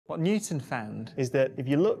What Newton found is that if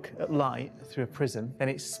you look at light through a prism, then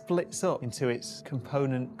it splits up into its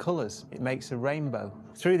component colours. It makes a rainbow.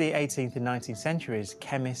 Through the 18th and 19th centuries,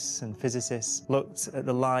 chemists and physicists looked at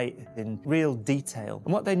the light in real detail.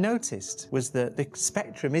 And what they noticed was that the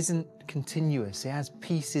spectrum isn't continuous. It has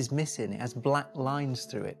pieces missing. It has black lines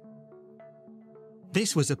through it.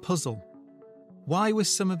 This was a puzzle. Why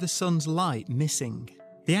was some of the sun's light missing?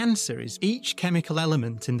 The answer is each chemical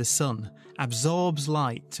element in the sun absorbs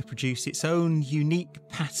light to produce its own unique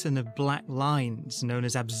pattern of black lines known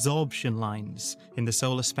as absorption lines in the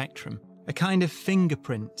solar spectrum, a kind of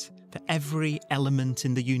fingerprint for every element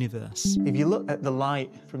in the universe. If you look at the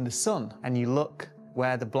light from the sun and you look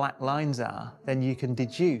where the black lines are, then you can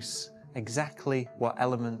deduce exactly what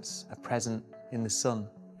elements are present in the sun.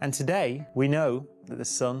 And today we know that the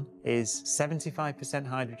sun is 75%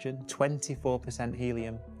 hydrogen, 24%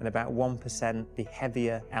 helium, and about 1% the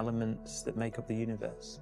heavier elements that make up the universe.